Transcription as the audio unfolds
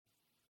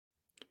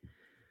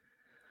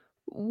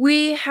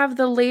We have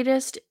the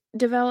latest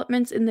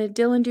developments in the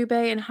Dillon,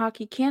 Dube, and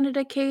Hockey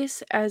Canada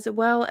case, as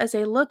well as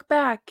a look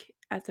back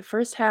at the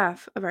first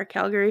half of our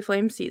Calgary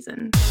Flames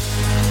season.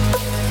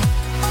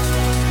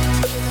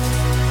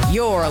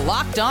 You're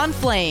Locked On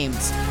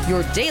Flames,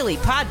 your daily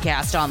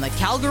podcast on the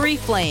Calgary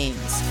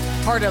Flames.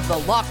 Part of the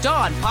Locked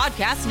On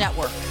Podcast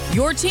Network,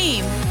 your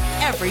team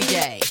every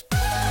day.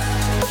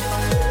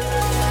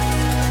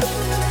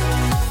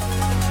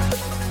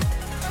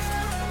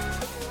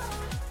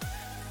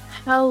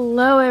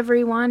 Hello,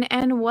 everyone,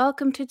 and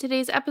welcome to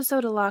today's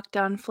episode of Locked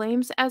On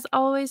Flames. As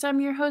always, I'm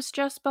your host,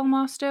 Jess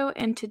Belmosto,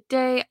 and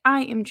today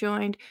I am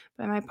joined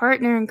by my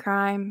partner in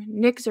crime,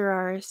 Nick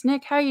Zararis.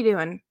 Nick, how you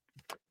doing?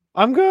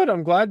 I'm good.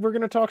 I'm glad we're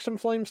going to talk some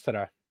Flames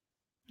today.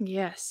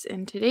 Yes,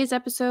 and today's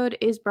episode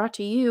is brought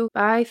to you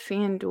by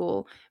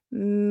FanDuel.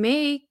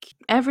 Make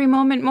every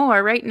moment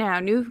more right now.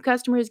 New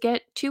customers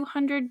get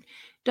 $200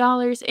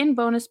 in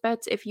bonus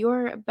bets if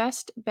your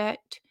best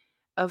bet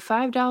of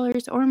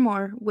 $5 or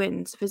more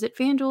wins. Visit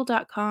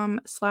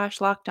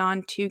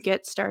fanduel.com/lockedon to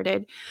get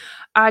started.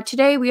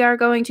 Today we are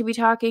going to be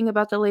talking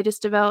about the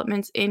latest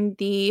developments in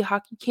the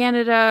Hockey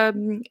Canada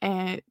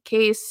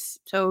case.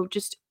 So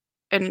just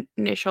an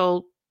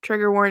initial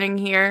trigger warning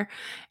here.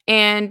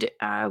 And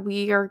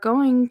we are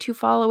going to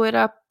follow it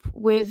up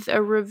with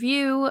a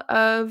review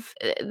of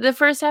the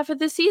first half of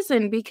the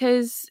season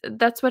because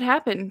that's what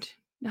happened.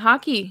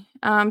 Hockey.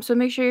 So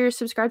make sure you're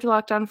subscribed to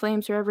Locked On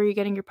Flames wherever you're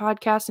getting your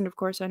podcast, and of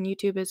course on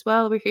YouTube as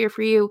well. We're here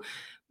for you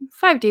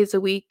 5 days a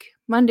week,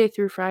 Monday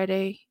through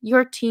Friday,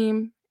 your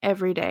team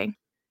every day.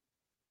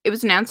 It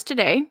was announced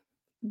today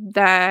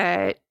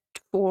that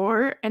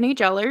 4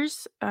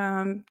 NHLers,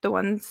 the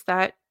ones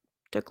that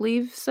took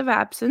leaves of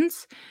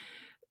absence,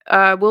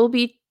 will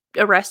be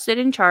arrested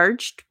and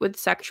charged with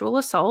sexual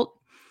assault.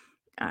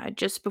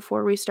 Just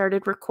before we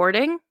started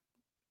recording,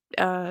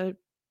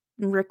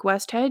 Rick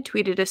Westhead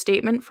tweeted a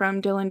statement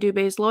from Dillon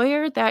Dube's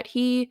lawyer that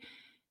he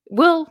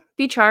will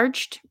be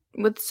charged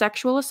with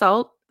sexual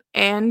assault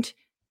and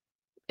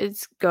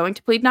is going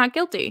to plead not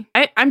guilty.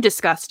 I'm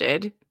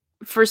disgusted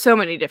for so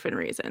many different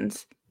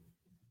reasons.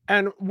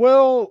 And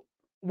we'll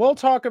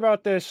talk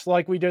about this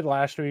like we did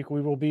last week.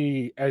 We will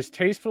be as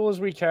tasteful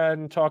as we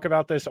can, talk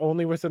about this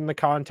only within the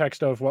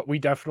context of what we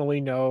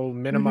definitely know,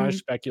 minimize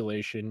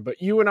speculation. But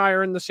you and I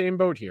are in the same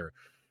boat here.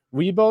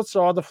 We both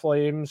saw the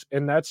Flames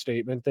in that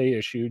statement they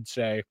issued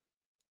say,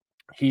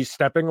 he's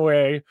stepping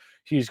away.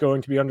 He's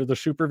going to be under the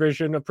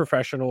supervision of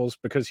professionals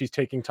because he's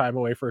taking time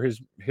away for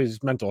his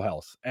mental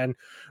health. And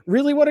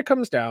really what it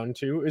comes down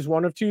to is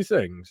one of two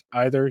things.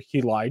 Either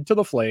he lied to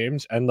the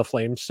Flames and the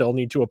Flames still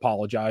need to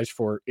apologize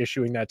for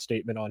issuing that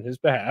statement on his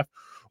behalf,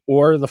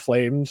 or the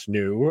Flames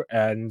knew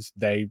and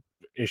they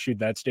issued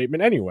that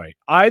statement anyway.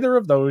 Either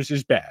of those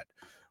is bad.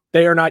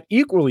 They are not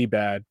equally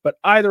bad, but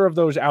either of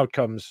those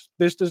outcomes,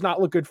 this does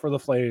not look good for the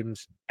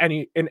Flames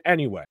in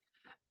any way.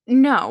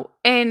 No,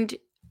 and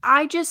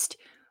I just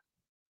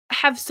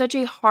have such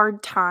a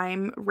hard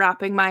time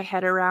wrapping my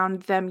head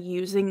around them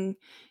using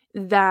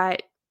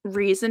that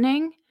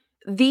reasoning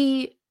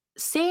the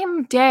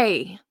same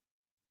day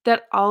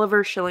that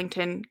Oliver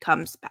Shillington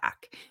comes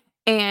back.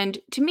 And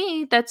to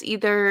me, that's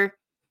either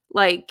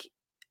like,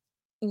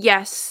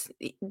 yes,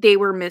 they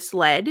were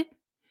misled,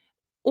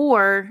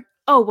 or,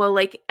 oh, well,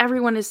 like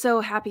everyone is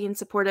so happy and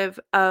supportive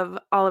of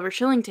Oliver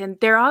Shillington.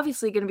 They're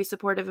obviously going to be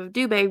supportive of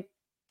Dube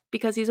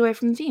because he's away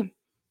from the team.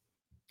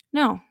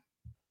 No.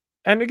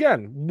 And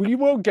again, we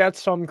will get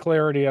some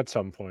clarity at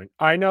some point.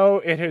 I know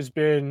it has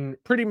been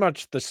pretty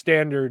much the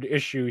standard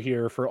issue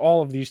here for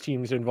all of these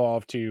teams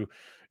involved to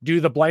do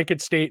the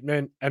blanket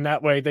statement, and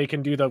that way they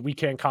can do the we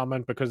can't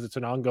comment because it's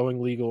an ongoing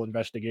legal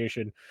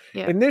investigation.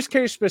 Yeah. In this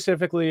case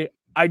specifically,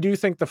 I do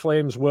think the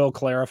Flames will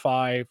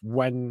clarify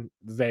when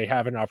they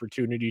have an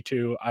opportunity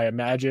to. I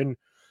imagine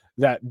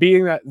that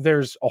being that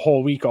there's a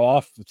whole week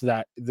off,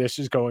 that this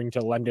is going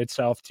to lend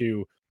itself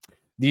to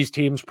these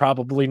teams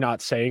probably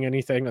not saying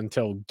anything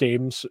until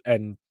games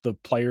and the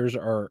players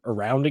are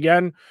around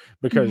again,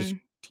 because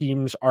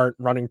teams aren't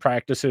running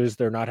practices.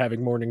 They're not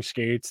having morning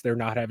skates. They're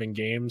not having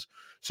games.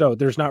 So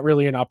there's not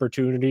really an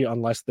opportunity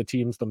unless the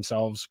teams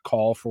themselves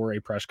call for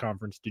a press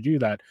conference to do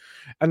that.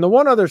 And the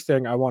one other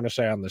thing I want to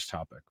say on this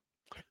topic,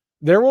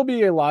 there will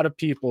be a lot of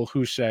people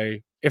who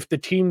say, if the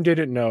team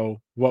didn't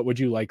know, what would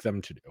you like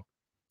them to do?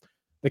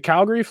 The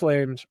Calgary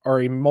Flames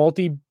are a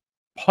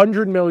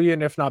multi-hundred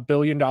million, if not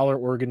billion-dollar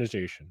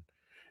organization.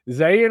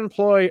 They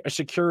employ a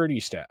security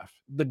staff.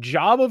 The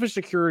job of a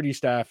security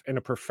staff in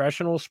a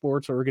professional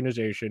sports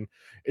organization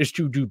is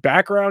to do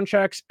background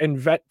checks and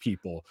vet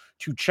people,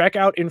 to check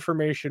out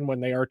information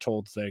when they are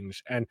told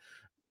things. And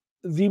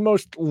the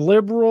most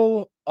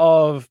liberal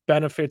of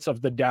benefits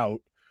of the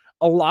doubt,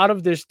 a lot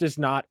of this does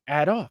not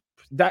add up.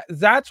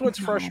 That's what's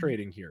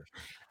frustrating here.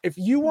 If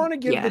you want to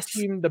give the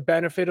team the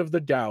benefit of the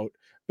doubt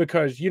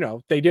because,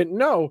 they didn't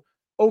know,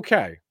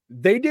 okay,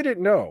 they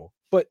didn't know,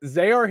 but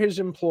they are his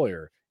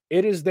employer.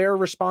 It is their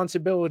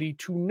responsibility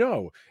to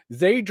know.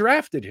 They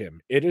drafted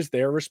him. It is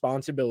their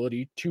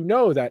responsibility to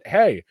know that,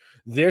 hey,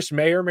 this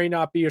may or may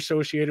not be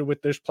associated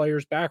with this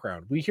player's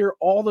background. We hear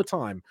all the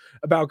time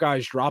about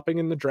guys dropping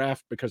in the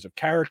draft because of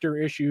character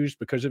issues,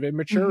 because of Mhm.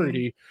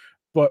 immaturity.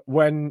 But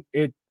when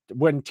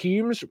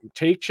teams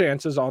take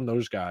chances on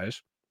those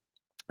guys,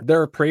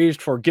 they're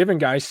praised for giving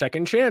guys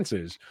second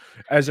chances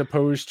as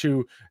opposed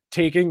to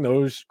taking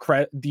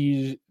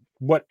these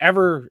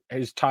whatever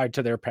is tied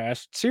to their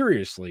past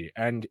seriously.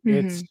 And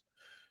Mhm.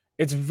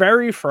 it's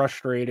very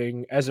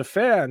frustrating as a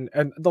fan.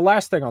 And the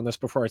last thing on this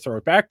before I throw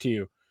it back to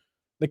you,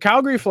 the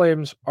Calgary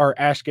Flames are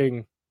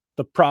asking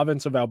the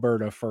province of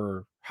Alberta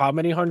for how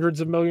many hundreds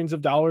of millions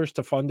of dollars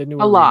to fund a new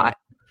A arena lot.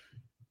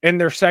 in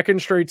their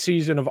second straight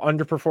season of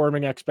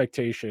underperforming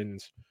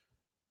expectations.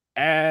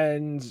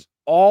 And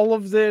all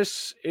of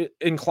this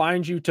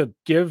inclines you to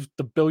give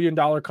the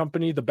billion-dollar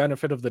company the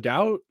benefit of the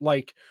doubt.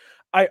 Like,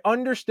 I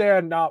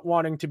understand not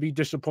wanting to be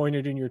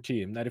disappointed in your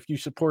team, that if you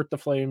support the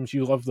Flames,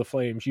 you love the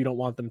Flames, you don't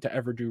want them to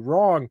ever do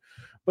wrong.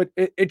 But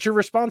it's your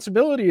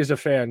responsibility as a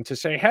fan to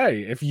say,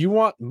 hey, if you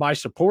want my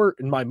support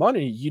and my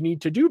money, you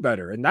need to do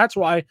better. And that's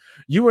why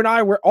you and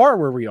I are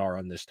where we are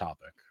on this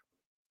topic.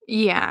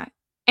 Yeah.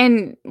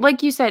 And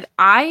like you said,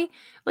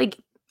 like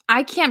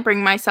I can't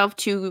bring myself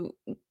to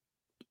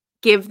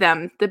give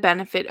them the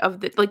benefit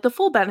of the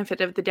full benefit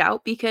of the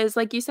doubt because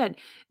like you said,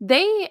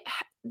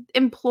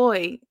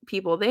 employ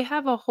people. They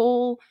have a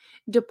whole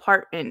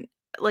department.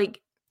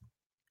 Like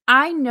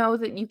I know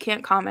that you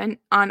can't comment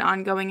on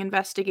ongoing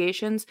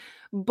investigations,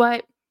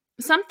 but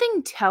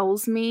something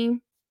tells me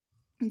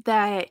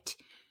that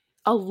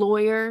a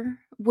lawyer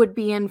would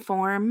be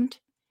informed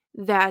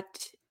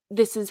that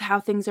this is how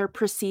things are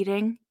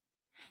proceeding.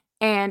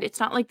 And it's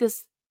not like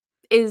this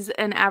is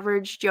an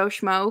average Joe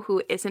Schmo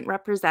who isn't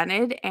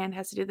represented and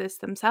has to do this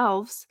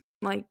themselves.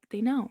 Like,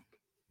 they know.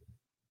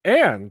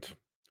 And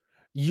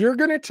you're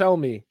going to tell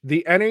me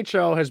the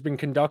NHL has been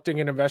conducting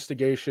an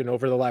investigation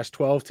over the last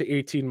 12 to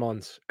 18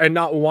 months, and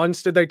not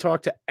once did they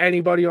talk to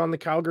anybody on the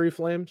Calgary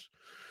Flames?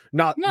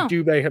 Not No.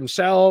 Dube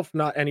himself,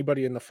 not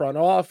anybody in the front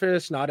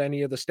office, not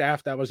any of the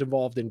staff that was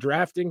involved in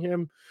drafting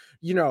him.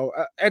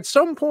 At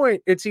some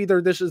point, it's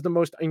either this is the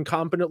most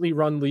incompetently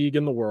run league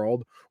in the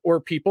world,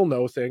 or people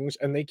know things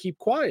and they keep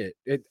quiet.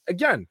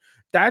 Again,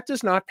 that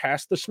does not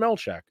pass the smell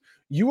check.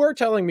 You are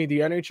telling me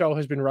the NHL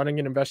has been running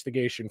an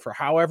investigation for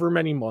however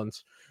many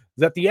months,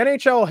 that the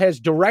NHL has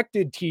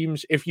directed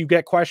teams, if you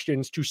get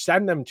questions, to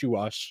send them to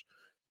us,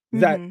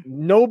 that Mhm.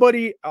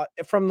 nobody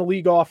from the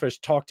league office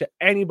talked to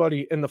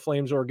anybody in the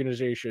Flames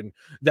organization,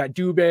 that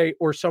Dube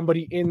or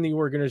somebody in the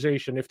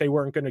organization, if they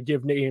weren't going to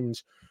give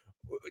names,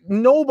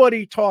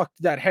 nobody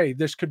talked that, hey,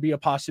 this could be a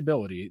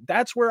possibility.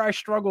 That's where I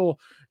struggle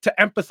to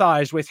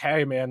empathize with,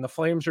 hey, man, the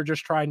Flames are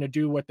just trying to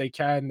do what they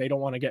can. They don't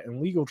want to get in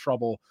legal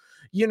trouble.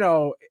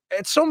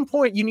 At some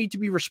point, you need to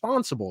be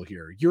responsible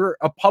here. You're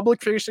a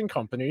public facing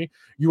company.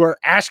 You are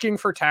asking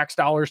for tax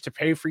dollars to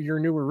pay for your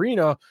new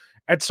arena.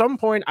 At some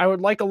point, I would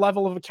like a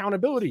level of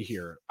accountability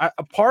here.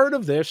 A part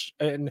of this,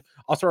 and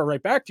I'll throw it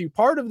right back to you,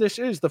 part of this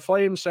is the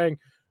Flames saying,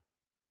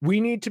 we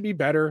need to be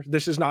better.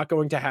 This is not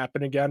going to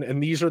happen again.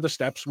 And these are the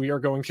steps we are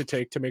going to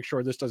take to make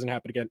sure this doesn't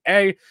happen again.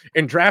 A,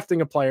 in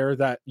drafting a player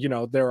that,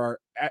 there are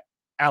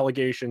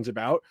allegations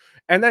about.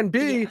 And then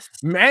B, Yes.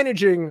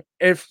 managing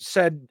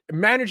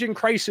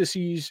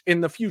crises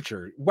in the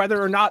future,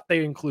 whether or not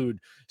they include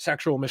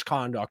sexual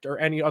misconduct or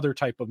any other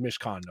type of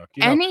misconduct.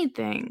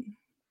 Anything.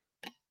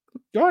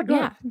 Go ahead, go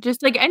ahead. Yeah,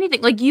 just like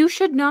anything. Like, you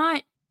should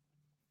not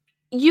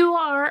you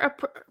are a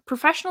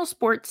professional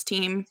sports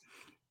team.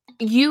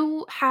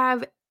 You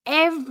have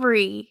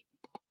every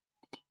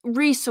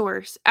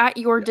resource at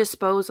your Yeah.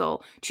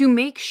 disposal to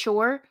make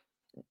sure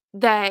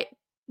that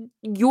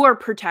you're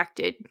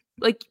protected.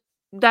 Like,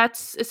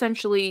 that's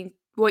essentially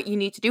what you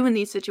need to do in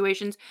these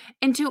situations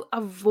and to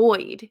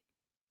avoid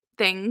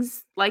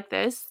things like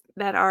this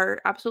that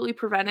are absolutely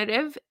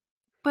preventative,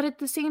 but at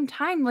the same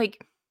time,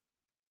 like,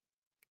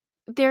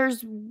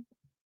 there's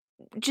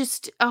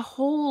just a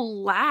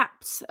whole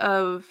lapse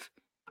of,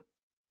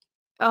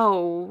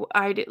 "Oh,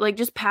 I did," like,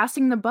 just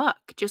passing the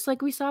buck, just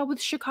like we saw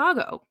with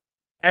Chicago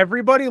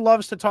Everybody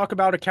loves to talk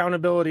about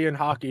accountability in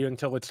hockey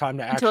until it's time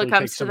to until it actually take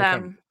comes to some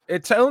account. them.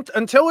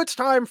 Until it's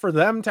time for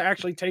them to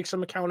actually take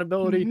some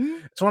accountability.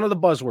 Mhm, It's one of the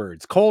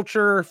buzzwords: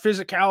 culture,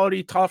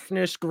 physicality,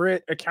 toughness,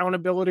 grit,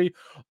 accountability,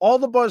 all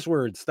the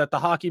buzzwords that the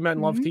hockey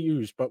men love mhm, to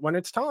use. But when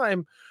it's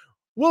time,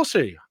 we'll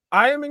see.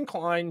 I am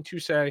inclined to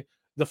say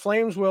the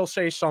Flames will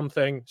say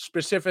something,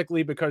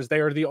 specifically because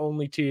they are the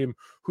only team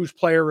whose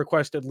player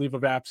requested leave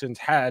of absence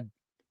had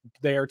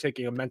they are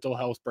taking a mental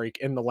health break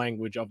in the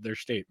language of their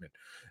statement.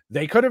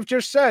 They could have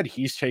just said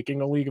he's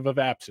taking a leave of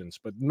absence,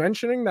 but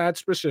mentioning that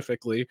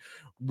specifically,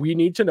 we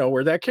need to know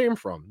where that came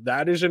from.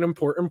 That is an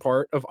important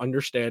part of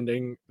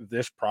understanding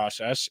this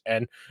process.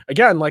 And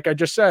again, like I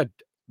just said,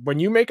 when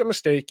you make a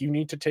mistake, you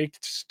need to take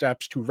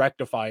steps to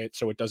rectify it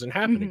so it doesn't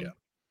happen again.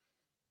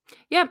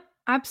 mhm. Yep,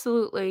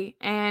 absolutely,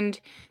 and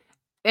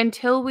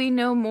until we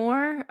know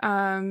more,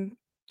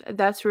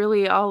 that's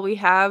really all we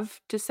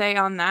have to say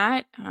on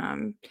that.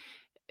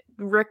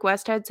 Rick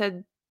Westhead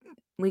said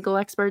legal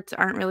experts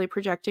aren't really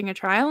projecting a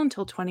trial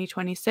until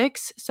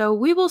 2026. So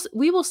we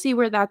will see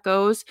where that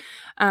goes.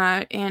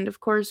 And of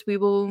course, we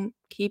will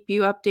keep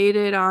you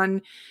updated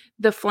on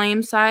the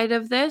Flame side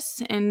of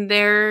this and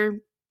their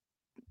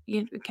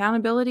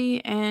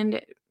accountability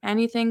and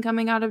anything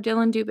coming out of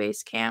Dillon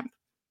Dube's camp.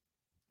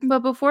 But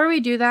before we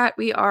do that,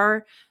 we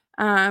are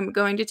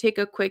going to take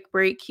a quick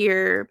break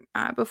here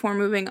before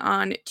moving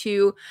on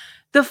to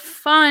the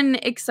fun,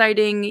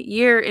 exciting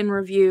year in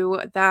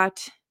review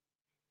that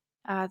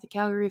the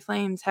Calgary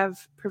Flames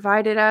have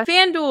provided us.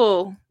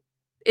 FanDuel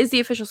is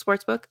the official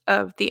sportsbook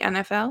of the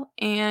NFL.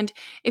 And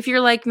if you're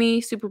like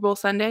me, Super Bowl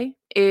Sunday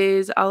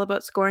is all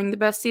about scoring the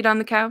best seat on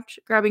the couch,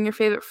 grabbing your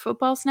favorite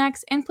football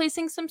snacks, and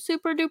placing some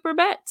super duper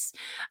bets.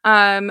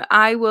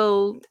 I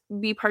will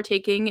be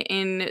partaking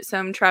in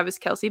some Travis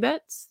Kelce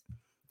bets.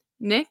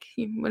 Nick,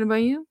 what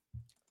about you?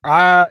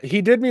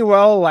 He did me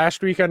well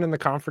last weekend in the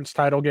conference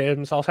title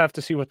games. I'll have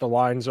to see what the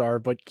lines are,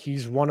 but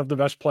he's one of the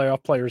best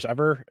playoff players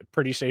ever.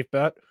 Pretty safe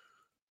bet.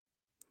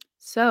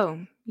 So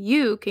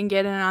you can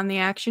get in on the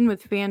action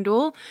with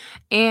FanDuel,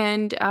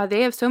 and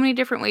they have so many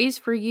different ways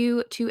for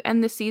you to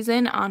end the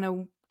season on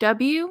a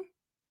W.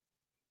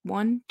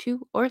 1,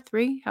 2, or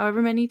 3,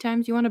 however many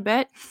times you want to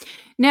bet.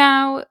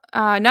 Now,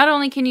 not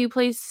only can you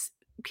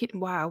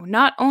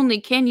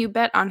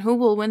bet on who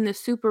will win the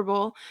Super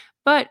Bowl,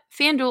 but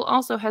FanDuel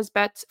also has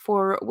bets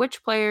for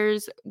which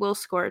players will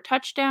score a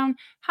touchdown,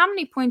 how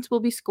many points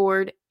will be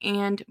scored,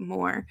 and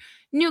more.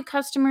 New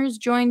customers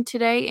join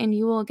today, and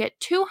you will get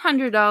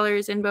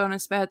 $200 in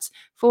bonus bets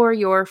for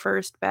your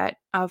first bet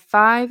of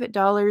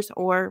 $5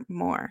 or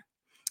more,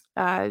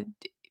 as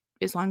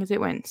long as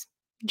it wins.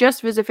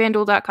 Just visit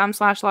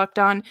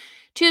fanduel.com/lockedon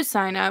to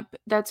sign up.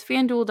 That's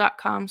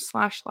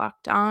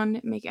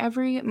fanduel.com/lockedon. Make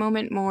every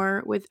moment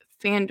more with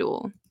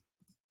FanDuel.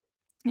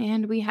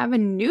 And we have a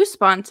new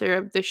sponsor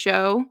of the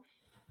show.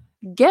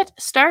 Get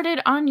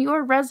started on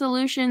your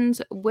resolutions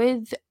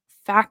with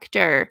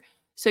Factor.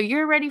 So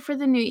you're ready for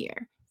the new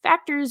year.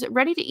 Factor's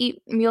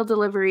ready-to-eat meal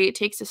delivery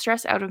takes the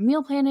stress out of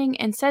meal planning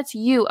and sets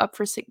you up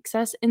for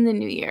success in the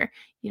new year.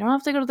 You don't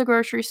have to go to the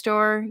grocery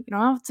store. You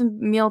don't have to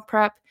meal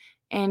prep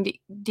and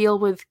deal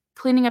with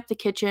cleaning up the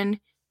kitchen.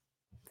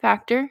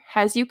 Factor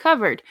has you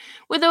covered.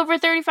 With over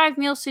 35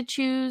 meals to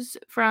choose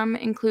from,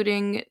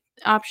 including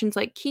options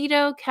like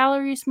keto,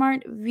 calorie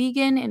smart,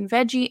 vegan, and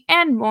veggie,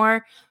 and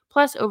more,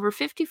 plus over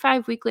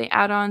 55 weekly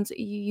add-ons,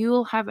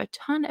 you'll have a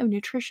ton of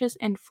nutritious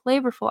and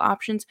flavorful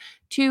options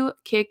to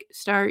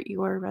kickstart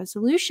your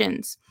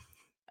resolutions.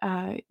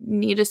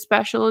 Need a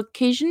special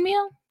occasion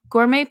meal?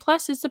 Gourmet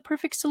Plus is the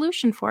perfect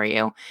solution for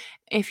you.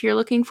 If you're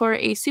looking for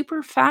a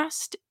super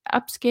fast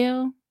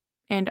upscale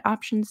and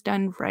options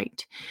done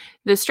right.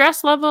 The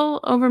stress level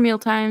over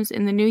mealtimes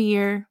in the new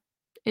year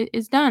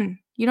is done.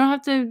 You don't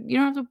have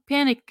to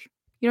panic.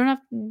 You don't have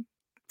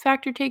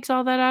Factor takes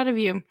all that out of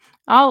you.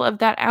 All of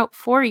that out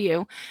for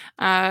you.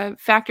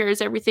 Factor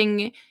is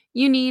everything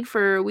you need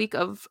for a week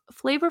of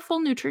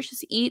flavorful,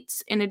 nutritious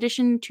eats. In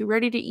addition to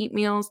ready-to-eat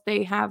meals,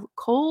 they have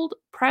cold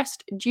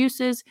pressed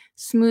juices,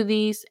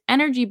 smoothies,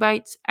 energy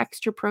bites,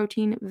 extra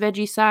protein,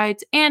 veggie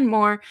sides, and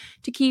more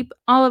to keep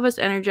all of us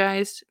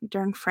energized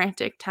during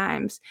frantic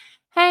times.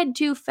 Head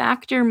to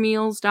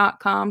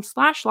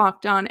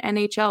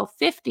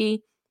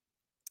factormeals.com/lockedonnhl50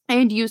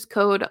 and use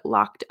code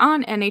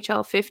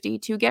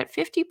LOCKEDONNHL50 to get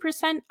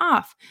 50%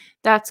 off.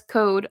 That's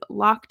code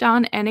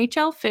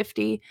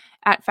LOCKEDONNHL50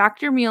 at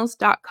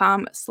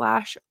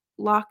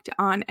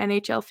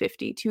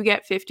factormeals.com/LOCKEDONNHL50 to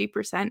get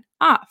 50%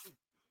 off.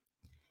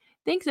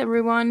 Thanks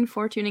everyone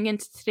for tuning in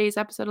to today's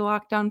episode of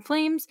Locked On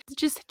Flames.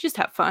 Just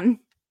have fun.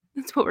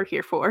 That's what we're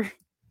here for.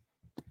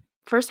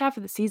 First half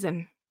of the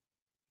season.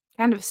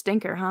 Kind of a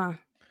stinker, huh?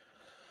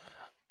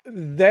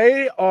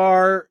 They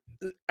are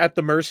at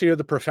the mercy of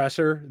the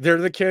professor.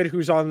 They're the kid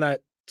who's on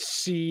that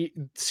C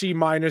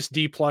minus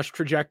D plus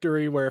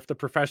trajectory, where if the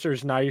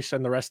professor's nice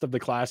and the rest of the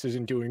class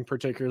isn't doing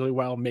particularly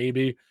well,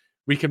 maybe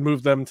we can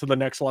move them to the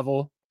next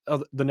level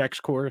of the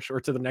next course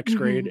or to the next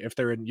grade if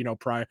they're in,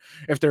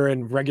 if they're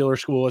in regular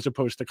school as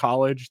opposed to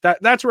college.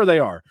 That's where they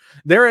are.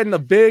 They're in the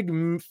big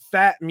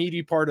fat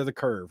meaty part of the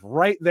curve,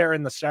 right there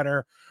in the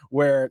center,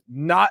 where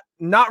not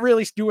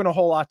really doing a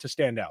whole lot to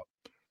stand out.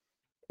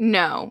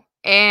 No.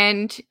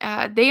 And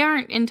they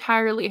aren't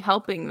entirely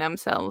helping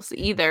themselves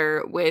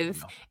either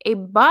with a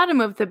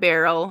bottom of the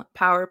barrel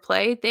power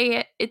play.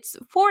 It's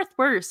fourth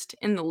worst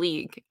in the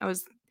league. I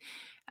was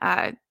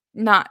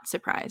not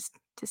surprised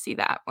to see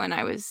that when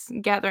I was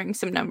gathering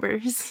some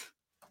numbers.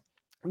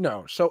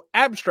 No. So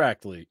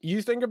abstractly,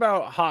 you think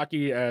about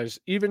hockey as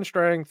even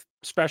strength,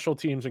 special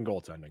teams, and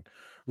goaltending.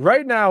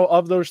 Right now,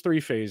 of those three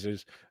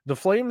phases, the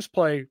Flames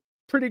play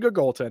pretty good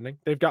goaltending.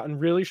 They've gotten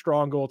really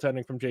strong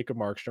goaltending from Jacob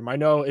Markstrom. I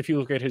know if you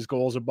look at his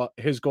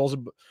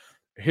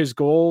his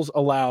goals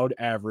allowed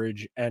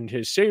average and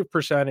his save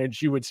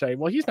percentage, you would say,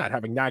 well, he's not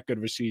having that good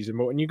of a season.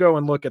 But when you go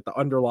and look at the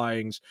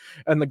underlyings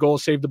and the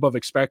goals saved above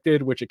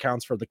expected, which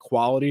accounts for the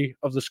quality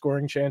of the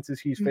scoring chances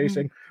he's Mhm.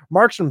 facing,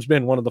 Markstrom's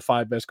been one of the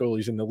 5 best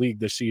goalies in the league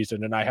this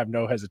season. And I have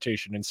no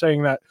hesitation in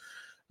saying that.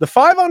 The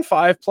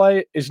 5-on-5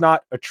 play is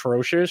not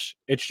atrocious.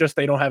 It's just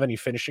they don't have any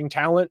finishing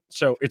talent.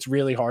 So it's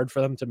really hard for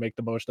them to make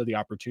the most of the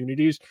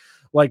opportunities.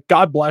 Like,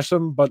 God bless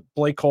them, but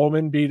Blake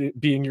Coleman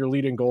being your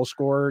leading goal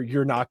scorer,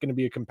 you're not going to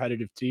be a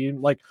competitive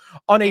team. Like,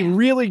 on a Yeah.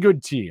 really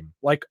good team,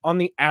 like on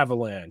the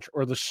Avalanche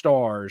or the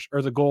Stars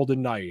or the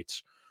Golden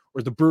Knights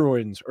or the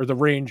Bruins or the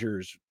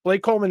Rangers,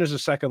 Blake Coleman is a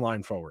second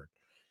line forward.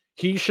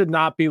 He should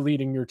not be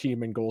leading your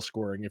team in goal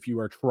scoring if you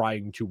are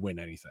trying to win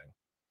anything.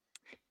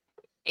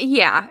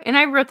 Yeah, and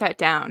I wrote that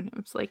down. I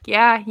was like,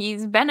 yeah,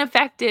 he's been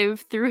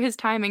effective through his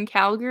time in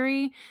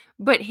Calgary,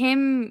 but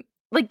him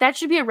like, that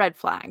should be a red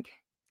flag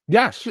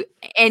Yes. to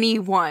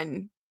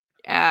anyone,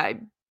 uh,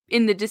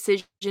 in the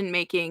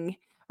decision-making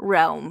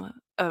realm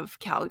of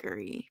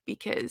Calgary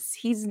because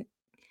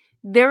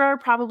there are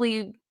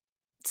probably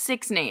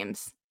 6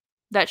 names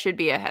that should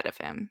be ahead of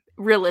him,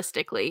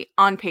 realistically,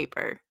 on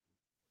paper.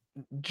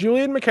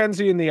 Julian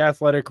McKenzie in The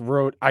Athletic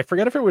wrote, I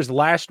forget if it was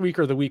last week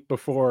or the week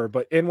before,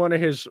 but in one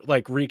of his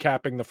like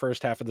recapping the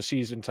first half of the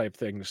season type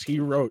things, he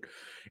wrote,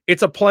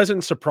 it's a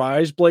pleasant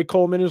surprise Blake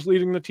Coleman is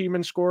leading the team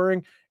in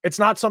scoring. It's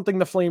not something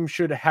the Flames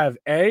should have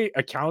A,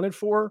 accounted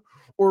for,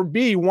 or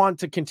B, want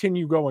to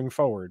continue going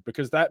forward,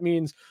 because that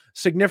means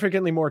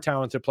significantly more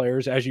talented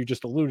players, as you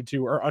just alluded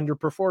to, are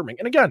underperforming.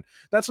 And again,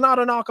 that's not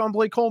a knock on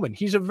Blake Coleman.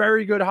 He's a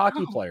very good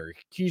hockey Oh. player.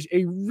 He's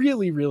a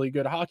really, really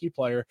good hockey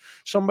player,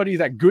 somebody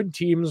that good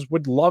teams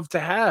would love to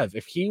have.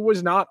 If he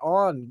was not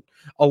on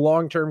a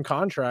long-term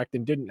contract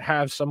and didn't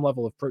have some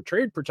level of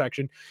trade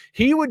protection,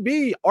 he would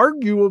be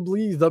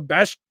arguably the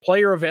best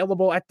player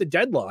available at the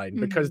deadline,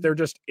 because Mhm. there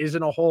just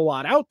isn't a whole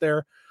lot out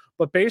there.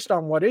 But based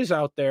on what is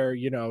out there,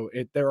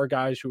 there are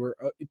guys who are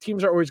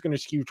teams are always going to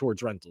skew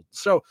towards rental.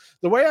 So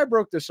the way I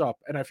broke this up,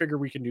 and I figure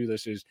we can do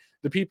this, is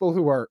the people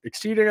who are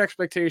exceeding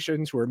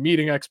expectations, who are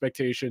meeting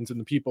expectations, and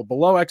the people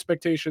below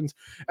expectations.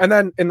 And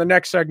then in the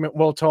next segment,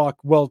 we'll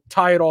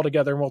tie it all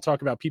together and we'll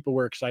talk about people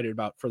we're excited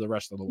about for the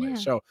rest of the way. Yeah.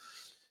 So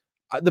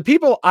the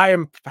people I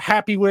am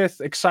happy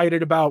with,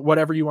 excited about,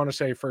 whatever you want to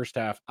say, first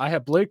half, I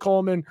have Blake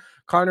Coleman,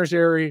 Connor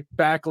Zary,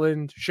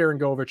 Backlund, Sharon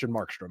Govich, and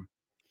Markstrom.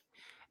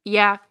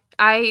 Yeah,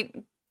 I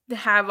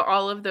have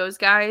all of those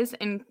guys,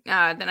 and,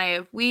 then I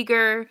have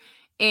Uyghur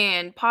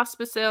and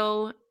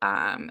Pospisil,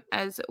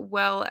 as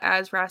well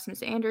as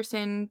Rasmus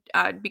Anderson,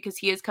 because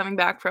he is coming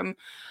back from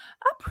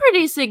a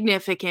pretty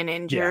significant Yeah.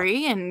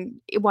 injury,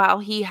 and while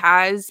he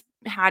has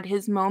had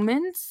his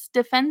moments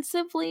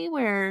defensively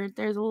where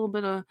there's a little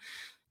bit of,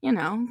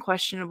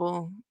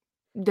 questionable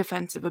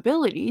defensive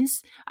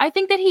abilities, I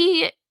think that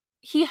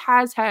he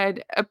has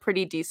had a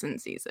pretty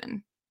decent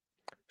season.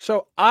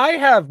 So I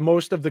have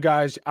most of the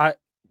guys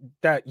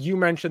that you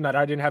mentioned that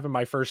I didn't have in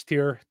my first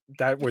tier.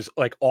 That was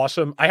like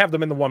awesome. I have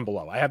them in the one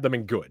below. I have them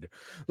in good.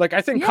 Like,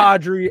 I think Yeah.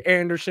 Kadri,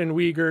 Anderson,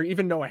 Uyghur,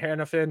 even Noah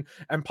Hannafin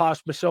and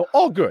Pospisil,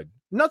 all good.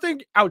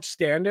 Nothing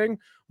outstanding,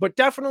 but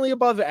definitely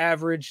above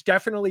average,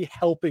 definitely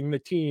helping the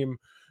team.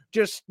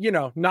 Just,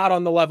 not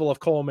on the level of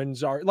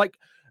Coleman's are. Like,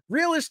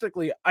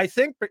 realistically, I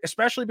think,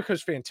 especially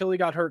because Fantilli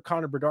got hurt,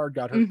 Connor Bedard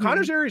got hurt,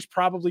 Connor Mhm. Zary is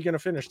probably going to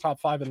finish top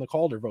 5 in the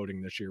Calder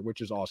voting this year,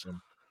 which is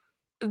awesome.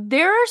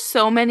 There are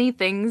so many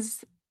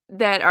things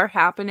that are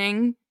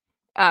happening,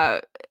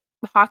 uh,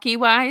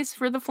 hockey-wise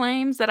for the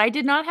Flames that I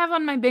did not have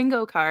on my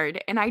bingo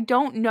card, and I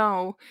don't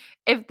know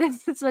if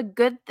this is a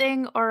good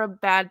thing or a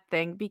bad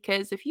thing,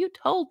 because if you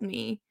told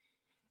me,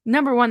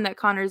 number 1, that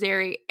Connor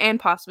Zary and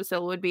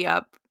Pospisil would be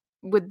up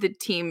with the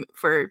team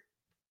for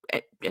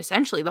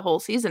essentially the whole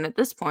season at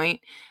this point,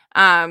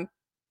 um,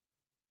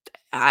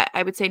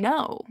 I would say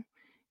no.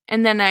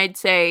 And then I'd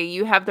say,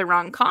 "You have the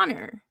wrong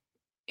Connor."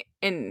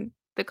 In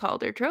the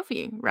Calder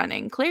Trophy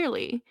running,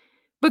 clearly.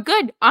 But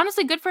good,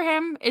 honestly, good for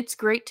him. It's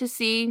great to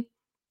see,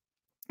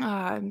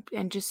 and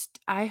just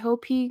I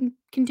hope he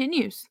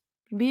continues.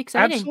 It'd be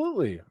exciting.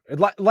 Absolutely.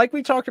 Like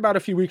we talked about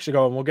a few weeks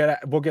ago, and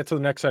we'll get to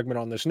the next segment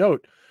on this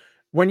note.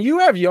 When you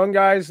have young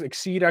guys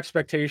exceed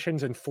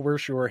expectations and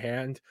force your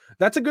hand,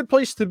 that's a good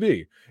place to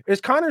be. Is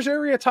Connor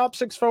Zary a top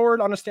 6 forward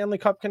on a Stanley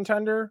Cup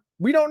contender?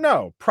 We don't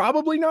know.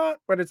 Probably not,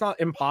 but it's not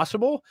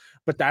impossible.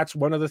 But that's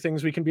one of the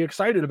things we can be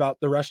excited about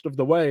the rest of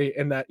the way,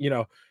 and that,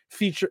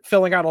 feature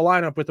filling out a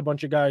lineup with a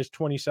bunch of guys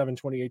 27,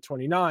 28,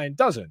 29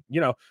 doesn't.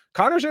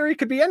 Connor Zary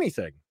could be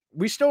anything.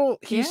 He's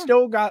Yeah.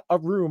 still got a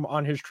room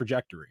on his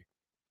trajectory.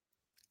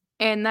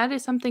 And that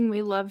is something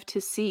we love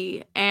to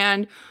see.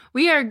 And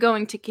we are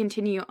going to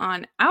continue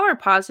on our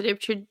positive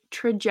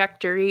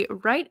trajectory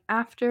right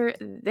after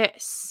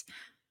this.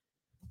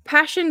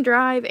 Passion,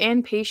 drive,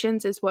 and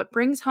patience is what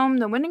brings home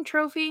the winning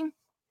trophy.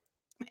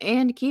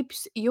 and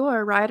keeps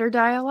your ride or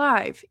die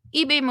alive.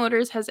 eBay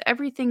Motors has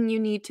everything you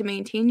need to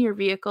maintain your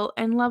vehicle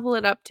and level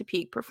it up to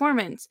peak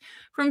performance.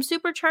 From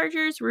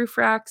superchargers, roof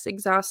racks,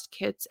 exhaust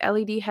kits,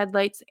 LED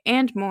headlights,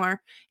 and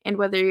more. And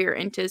whether you're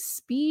into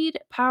speed,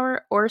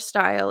 power, or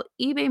style,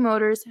 eBay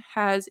Motors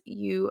has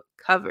you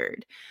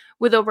covered.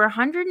 With over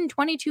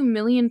 122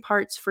 million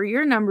parts for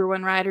your number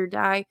one ride or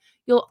die,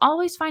 you'll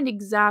always find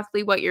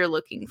exactly what you're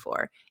looking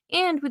for.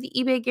 And with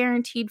eBay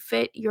Guaranteed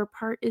Fit, your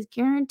part is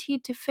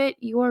guaranteed to fit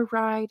your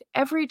ride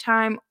every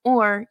time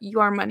or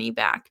your money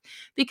back.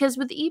 Because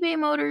with eBay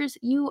Motors,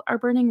 you are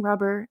burning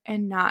rubber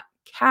and not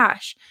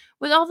cash.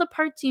 With all the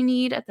parts you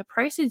need at the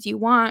prices you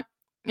want,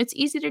 it's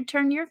easy to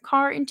turn your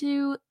car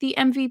into the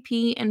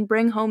MVP and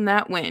bring home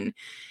that win.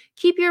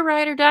 Keep your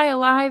ride or die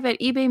alive at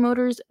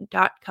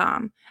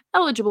ebaymotors.com.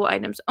 Eligible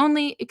items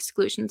only,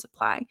 exclusions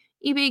apply.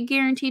 eBay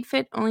Guaranteed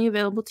Fit only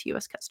available to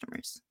U.S.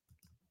 customers.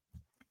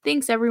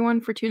 Thanks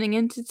everyone for tuning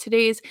in to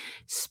today's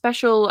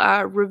special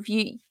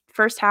review,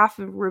 first half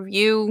of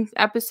review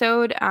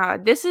episode.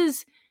 This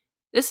is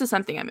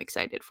something I'm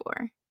excited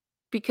for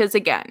because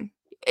again,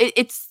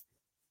 it's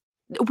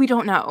we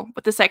don't know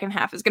what the second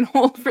half is going to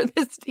hold for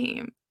this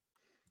team.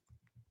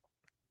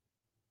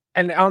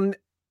 And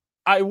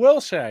I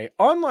will say,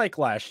 unlike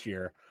last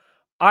year,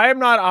 I am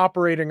not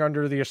operating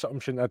under the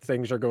assumption that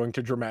things are going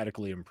to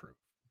dramatically improve.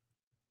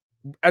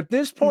 At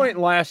this point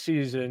last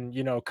season,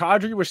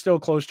 Kadri was still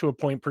close to a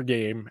point per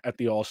game at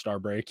the All-Star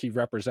break. He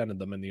represented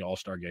them in the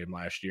All-Star game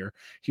last year.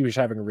 He was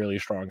having a really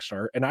strong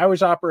start. And I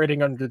was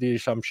operating under the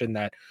assumption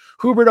that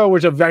Huberdeau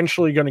was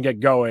eventually going to get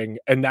going,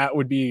 and that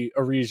would be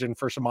a reason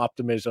for some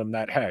optimism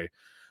that, hey,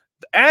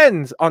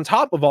 and on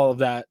top of all of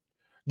that,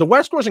 the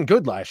West wasn't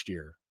good last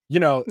year.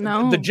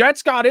 The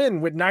Jets got in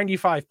with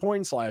 95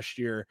 points last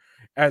year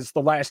as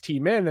the last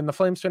team in, and the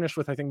Flames finished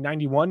with, I think,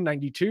 91,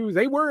 92.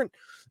 They weren't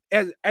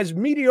as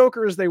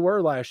mediocre as they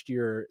were last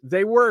year.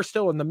 They were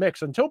still in the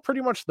mix until pretty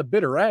much the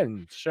bitter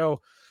end.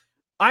 So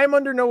I'm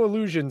under no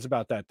illusions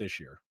about that this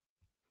year.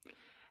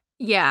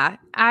 Yeah,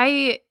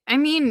 I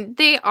mean,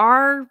 they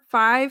are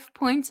 5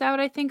 points out,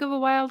 I think, of a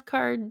wild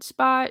card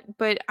spot,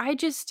 but I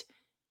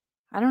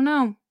don't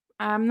know.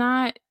 I'm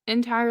not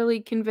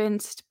entirely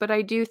convinced, but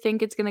I do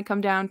think it's going to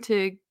come down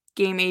to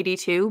game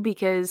 82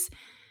 because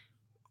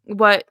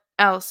what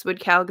else would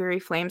Calgary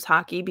Flames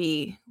hockey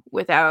be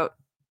without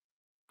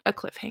a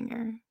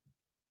cliffhanger?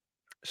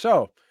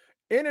 So,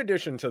 in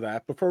addition to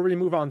that, before we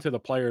move on to the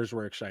players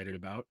we're excited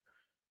about,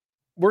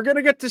 we're going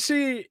to get to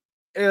see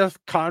if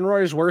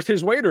Conroy is worth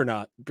his weight or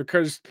not,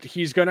 because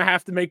he's going to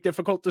have to make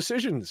difficult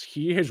decisions.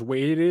 He has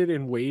waited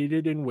and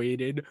waited and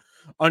waited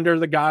under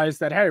the guise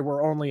that, hey,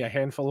 we're only a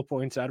handful of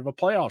points out of a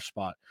playoff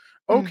spot.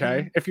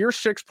 Okay, if you're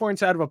 6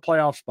 points out of a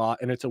playoff spot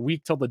and it's a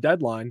week till the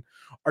deadline,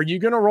 are you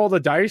going to roll the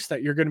dice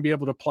that you're going to be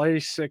able to play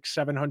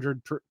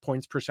 700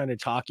 points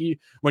percentage hockey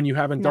when you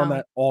haven't done No.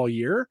 that all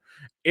year?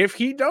 If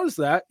he does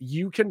that,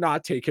 you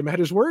cannot take him at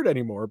his word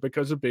anymore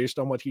because of based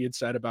on what he had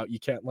said about you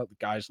can't let the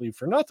guys leave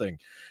for nothing.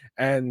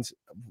 And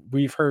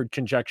we've heard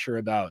conjecture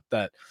about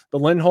that. The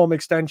Lindholm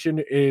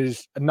extension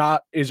is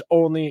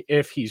only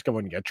if he's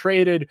going to get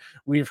traded.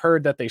 We've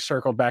heard that they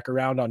circled back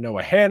around on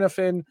Noah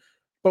Hannafin,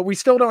 but we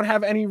still don't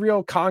have any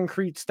real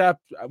concrete step.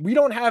 We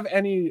don't have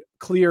any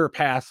clear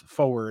path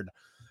forward.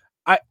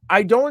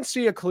 I don't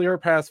see a clear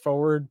path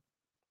forward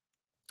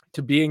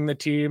to being the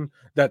team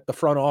that the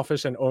front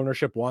office and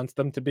ownership wants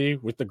them to be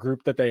with the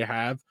group that they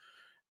have.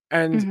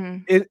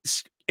 And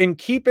it's in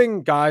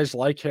keeping guys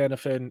like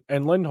Hannafin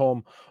and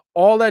Lindholm,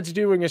 all that's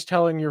doing is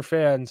telling your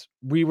fans,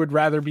 we would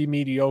rather be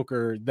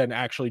mediocre than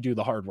actually do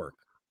the hard work.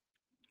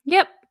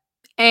 Yep.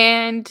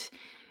 And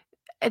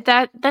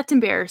that's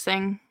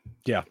embarrassing.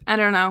 Yeah. I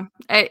don't know.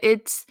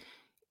 It's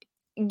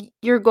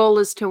your goal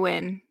is to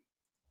win.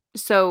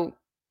 So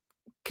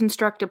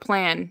construct a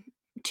plan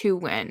to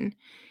win.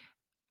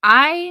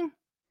 I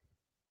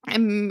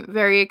am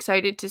very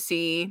excited to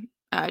see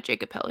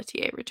Jacob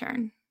Pelletier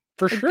return.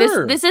 For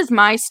sure. This is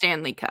my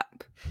Stanley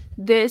Cup.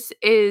 This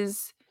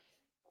is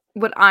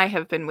what I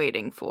have been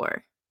waiting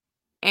for.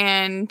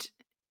 And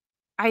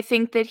I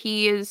think that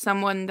he is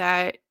someone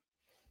that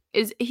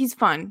he's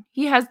fun.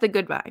 He has the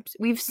good vibes.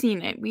 We've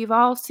seen it. We've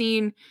all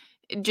seen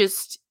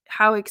just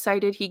how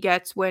excited he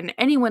gets when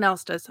anyone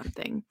else does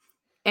something.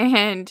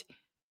 And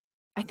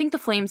I think the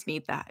Flames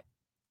need that.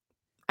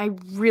 I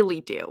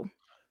really do.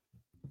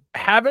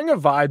 Having a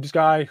vibes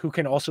guy who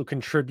can also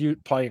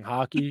contribute playing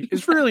hockey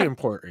is really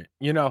important.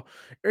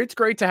 It's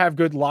great to have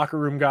good locker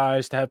room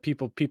guys, to have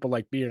people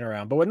like being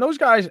around. But when those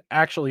guys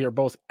actually are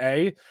both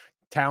A,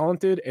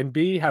 talented, and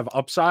B, have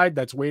upside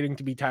that's waiting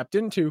to be tapped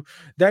into,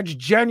 that's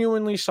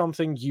genuinely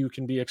something you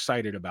can be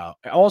excited about.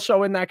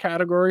 Also in that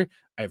category,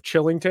 I have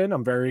Chillington.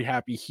 I'm very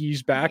happy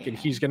he's back and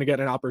he's going to get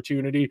an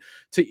opportunity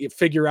to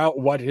figure out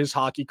what his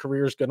hockey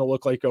career is going to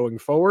look like going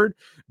forward,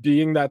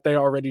 being that they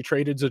already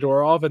traded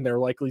Zadorov and they're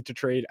likely to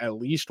trade at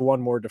least one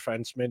more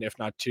defenseman, if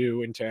not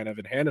two, in Tanev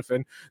and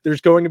Hannafin.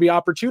 There's going to be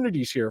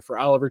opportunities here for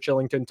Oliver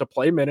Chillington to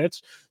play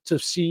minutes, to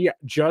see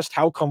just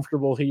how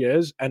comfortable he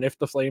is and if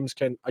the Flames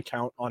can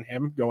account on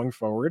him going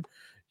forward.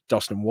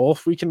 Dustin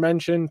Wolf, we can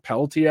mention,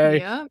 Peltier.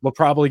 Yep. We'll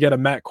probably get a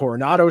Matt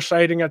Coronado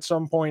sighting at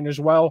some point as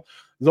well.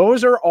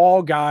 Those are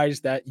all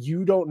guys that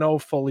you don't know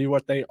fully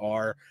what they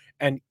are.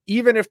 And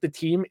even if the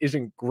team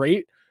isn't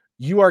great,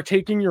 you are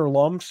taking your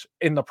lumps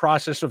in the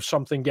process of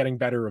something getting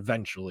better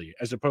eventually,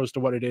 as opposed to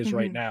what it is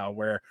right Mhm. now,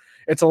 where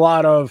it's a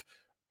lot of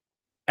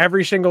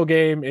every single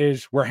game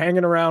is we're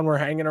hanging around, we're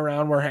hanging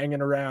around, we're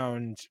hanging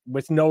around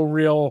with no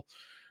real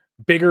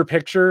bigger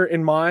picture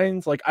in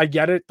mind. Like, I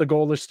get it. The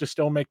goal is to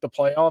still make the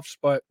playoffs,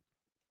 but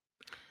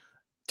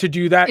to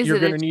do that, Is you're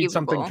it going to need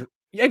something. achievable?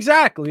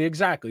 Exactly.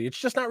 Exactly. It's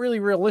just not really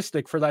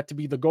realistic for that to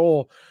be the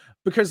goal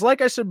because,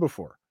 like I said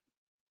before,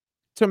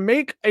 to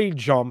make a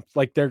jump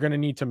like they're going to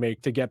need to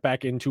make to get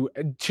back to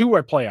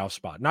a playoff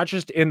spot, not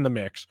just in the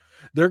mix,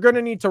 they're going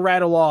to need to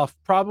rattle off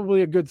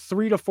probably a good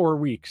 3 to 4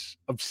 weeks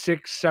of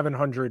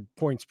 600-700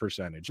 points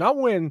percentage, not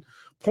win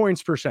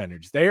points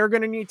percentage. They are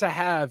going to need to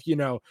have,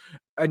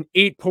 an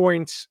 8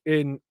 points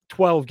in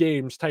 12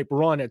 games type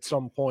run at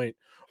some point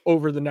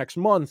over the next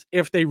month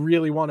if they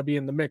really want to be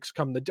in the mix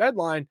come the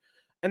deadline.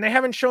 And they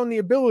haven't shown the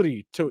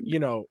ability to,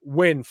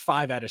 win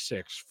 5 out of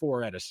 6,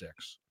 4 out of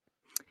 6.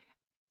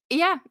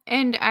 Yeah,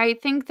 and I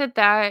think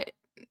that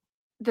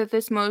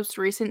this most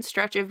recent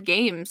stretch of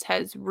games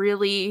has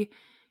really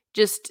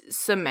just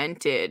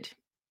cemented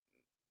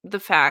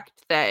the fact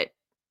that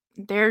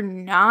they're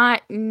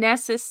not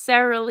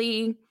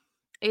necessarily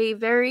a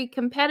very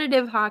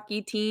competitive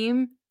hockey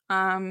team.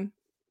 Um,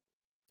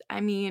 I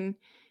mean,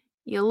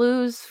 you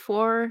lose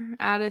 4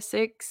 out of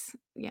 6.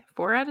 Yeah,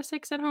 4 out of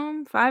 6 at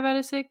home, 5 out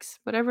of 6,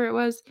 whatever it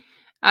was.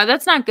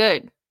 That's not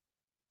good.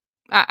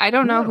 I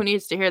don't know who No.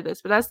 needs to hear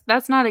this, but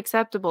that's not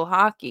acceptable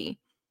hockey.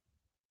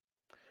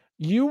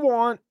 You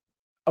want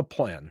a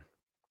plan.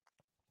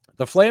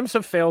 The Flames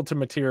have failed to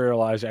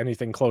materialize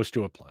anything close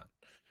to a plan.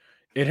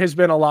 It has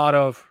been a lot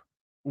of,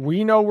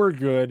 we know we're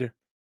good.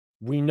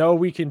 We know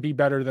we can be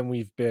better than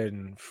we've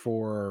been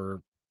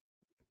for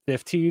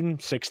 15,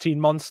 16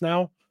 months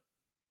now.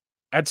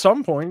 At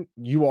some point,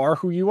 you are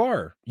who you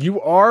are.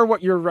 You are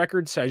what your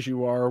record says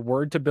you are,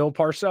 word to Bill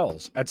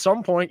Parcells. At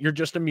some point, you're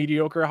just a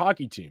mediocre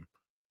hockey team.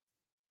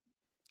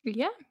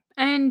 Yeah,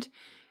 and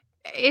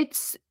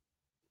it's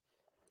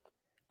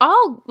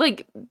all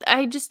like,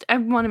 I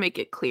wanna make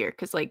it clear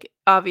because, like,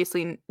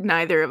 obviously,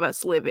 neither of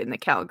us live in the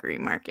Calgary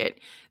market.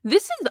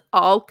 This is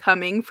all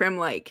coming from,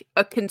 like,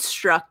 a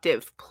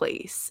constructive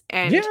place,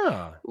 and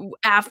Yeah.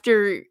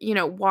 after,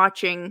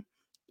 watching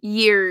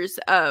years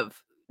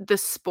of the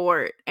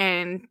sport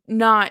and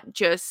not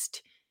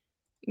just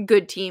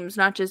good teams,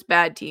 not just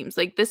bad teams.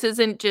 Like, this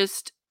isn't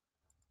just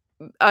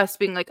us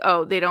being like,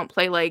 "Oh, they don't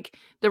play like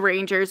the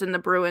Rangers and the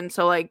Bruins,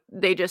 so, like,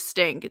 they just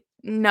stink."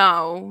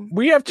 No.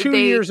 We have 2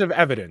 They years of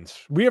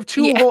evidence. We have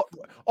 2 Yeah, whole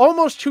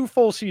almost 2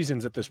 full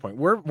seasons at this point.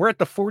 We're at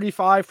the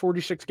 45,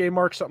 46 game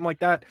mark, something like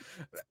that.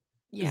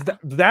 yeah.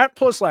 That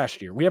plus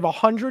last year, we have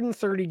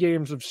 130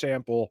 games of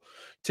sample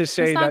to That's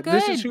say not that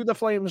this is good. who the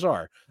Flames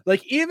are.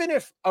 Like, even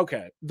if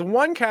okay, the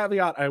one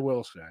caveat I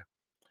will say,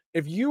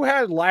 if you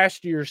had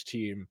last year's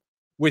team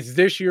with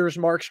this year's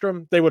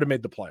Markstrom, they would have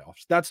made the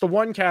playoffs. That's the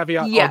one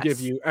caveat I'll give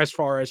Yes. you as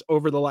far as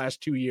over the last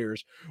 2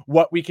 years,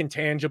 what we can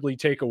tangibly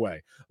take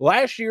away.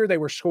 Last year, they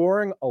were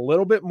scoring a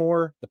little bit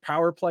more. The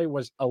power play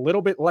was a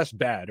little bit less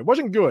bad. It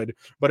wasn't good,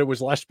 but it was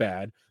less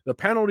bad. The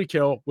penalty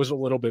kill was a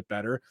little bit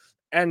better.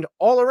 And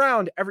all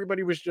around,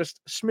 everybody was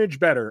just smidge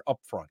better up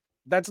front.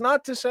 That's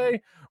not to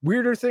say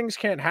weirder things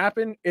can't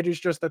happen. It is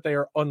just that they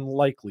are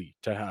unlikely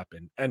to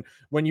happen. And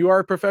when you are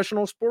a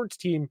professional sports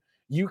team,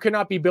 you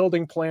cannot be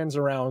building plans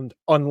around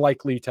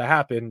unlikely to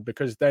happen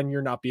because then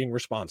you're not being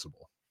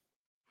responsible.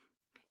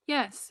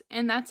 Yes,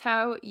 and that's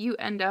how you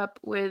end up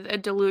with a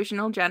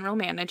delusional general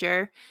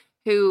manager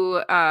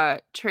who,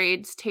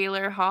 trades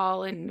Taylor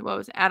Hall and what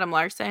was it, Adam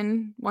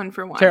Larson 1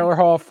 for 1. Taylor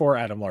Hall for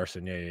Adam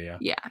Larson. Yeah, yeah, yeah.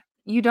 Yeah.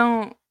 You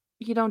don't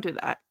you don't do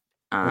that.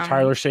 Or Um,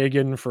 Tyler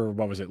Sagan for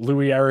what was it?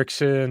 Louis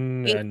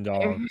Erickson and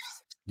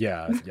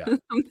yeah, yeah.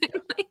 something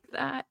like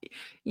that.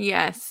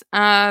 Yes,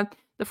 the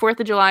 4th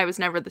of July was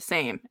never the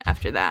same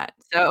after that,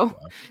 so,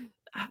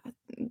 Yeah.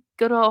 uh,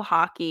 good old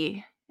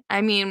hockey.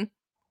 I mean,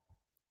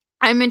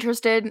 I'm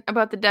interested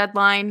about the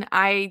deadline.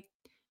 I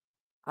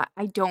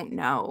don't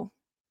know.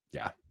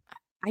 Yeah.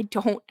 I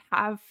don't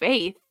have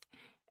faith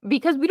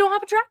because we don't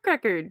have a track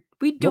record.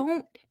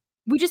 Nope.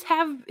 We just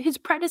have his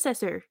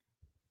predecessor.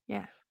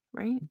 Yeah,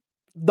 right?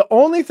 The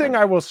only thing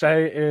But I will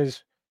say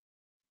is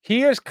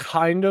he has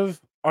kind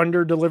of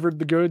under-delivered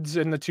the goods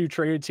in the 2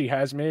 trades he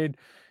has made.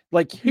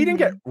 Like, he didn't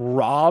get mhm,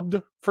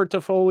 robbed for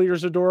Toffoli or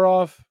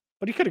Zadorov,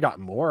 but he could have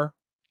gotten more.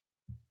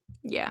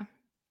 yeah,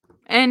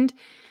 and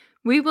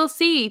we will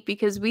see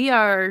because we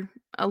are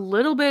a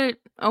little bit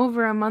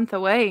over a month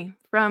away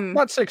from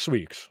Not 6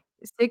 weeks.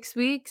 6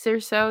 weeks or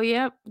so.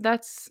 Yep,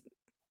 that's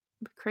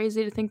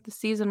crazy to think the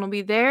season will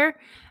be there.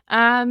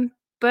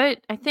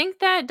 But I think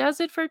that does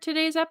it for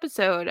today's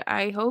episode.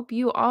 I hope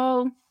you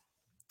all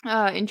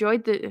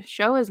enjoyed the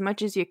show as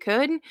much as you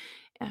could.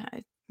 Uh,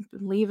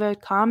 Leave a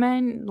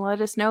comment, let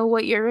us know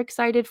what you're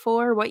excited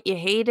for, what you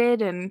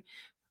hated, and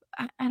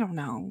I don't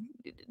know,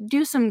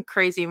 do some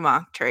crazy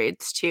mock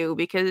trades too,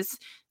 because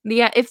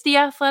if the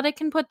Athletic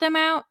can put them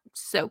out,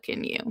 so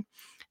can you.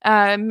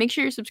 Make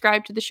sure you're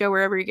subscribed to the show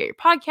wherever you get your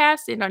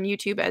podcasts and on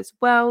YouTube as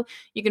well.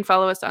 You can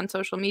follow us on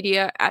social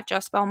media at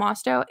Just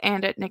Belmosto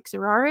and at Nick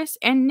Zeraris.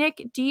 And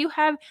Nick, do you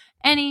have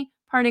any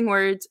parting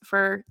words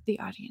for the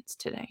audience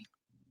today?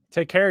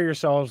 Take care of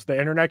yourselves. The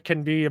internet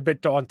can be a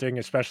bit daunting,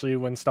 especially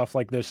when stuff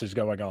like this is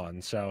going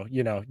on. So,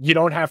 you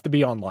don't have to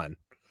be online.